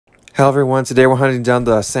Hello everyone, today we're hunting down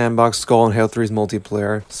the Sandbox Skull in Halo 3's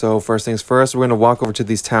multiplayer. So first things first, we're going to walk over to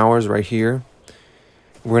these towers right here.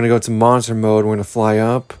 We're going to go to monster mode, we're going to fly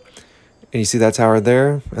up. And you see that tower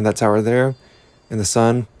there, and that tower there, in the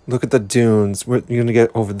sun. Look at the dunes, you're going to get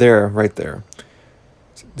over there, right there.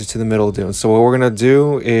 To the middle dunes. So what we're going to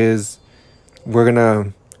do is, we're going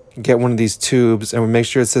to get one of these tubes, and we make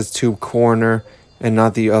sure it says tube corner, and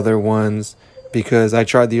not the other ones. Because I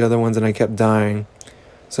tried the other ones and I kept dying.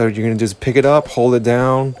 So you're going to just pick it up, hold it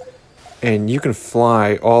down, and you can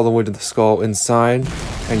fly all the way to the skull inside,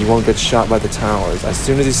 and you won't get shot by the towers. As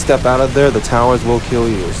soon as you step out of there, the towers will kill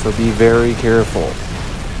you, so be very careful.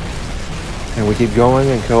 And we keep going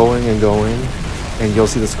and going and going, and you'll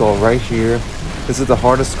see the skull right here. This is the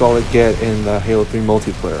hardest skull to get in the Halo 3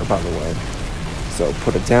 multiplayer, by the way. So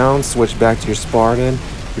put it down, switch back to your Spartan.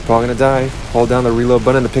 You're probably going to die. Hold down the reload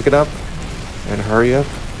button to pick it up, and hurry up.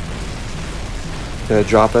 To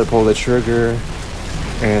drop it, pull the trigger,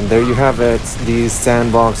 and there you have it, the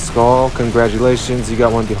Sandbox Skull. Congratulations, you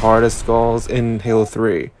got one of the hardest skulls in Halo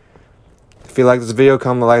 3. If you like this video,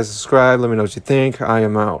 comment, like, subscribe, let me know what you think. I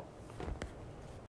am out.